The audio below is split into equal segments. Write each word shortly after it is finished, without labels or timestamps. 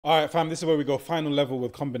All right, fam, this is where we go final level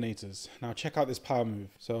with combinators. Now check out this power move.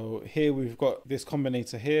 So here we've got this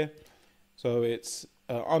combinator here. So it's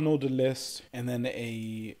an unordered list and then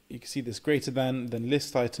you can see this greater than, then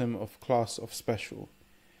list item of class of special.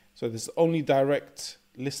 So this only direct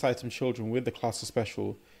list item children with the class of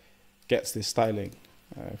special gets this styling.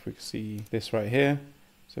 If we can see this right here.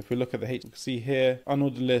 So if we look at the H, we can see here,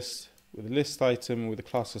 unordered list with a list item with a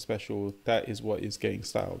class of special, that is what is getting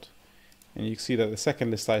styled. And you can see that the second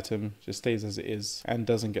list item just stays as it is and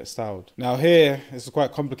doesn't get styled. Now here, this is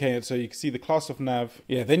quite complicated. So you can see the class of nav.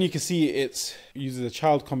 Yeah, then you can see it uses a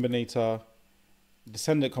child combinator,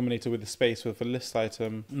 descendant combinator with a space with a list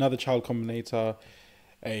item, another child combinator,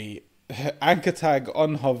 a anchor tag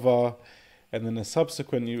on hover, and then a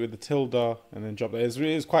subsequent with the tilde, and then drop that.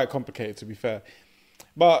 It's quite complicated, to be fair.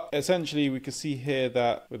 But essentially, we can see here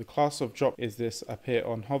that with the class of drop is this appear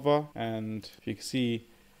on hover, and if you can see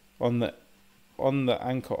on the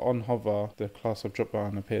anchor on hover, the class of drop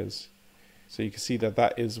down appears. So you can see that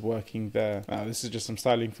that is working there. Now this is just some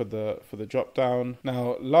styling for the drop down.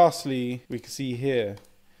 Now lastly, we can see here,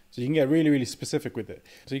 so you can get really specific with it.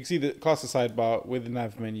 So you can see the class of sidebar with the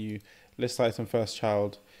nav menu, list item first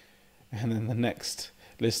child, and then the next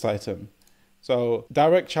list item. So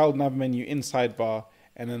direct child nav menu in sidebar,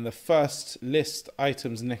 and then the first list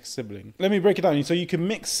items next sibling. Let me break it down. So you can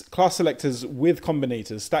mix class selectors with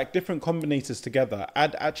combinators, stack different combinators together,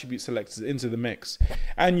 add attribute selectors into the mix,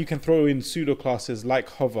 and you can throw in pseudo classes like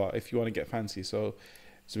hover if you want to get fancy. So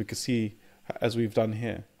we can see as we've done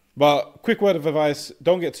here. But quick word of advice,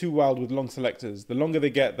 don't get too wild with long selectors. The longer they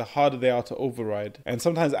get, the harder they are to override. And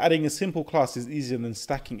sometimes adding a simple class is easier than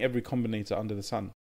stacking every combinator under the sun.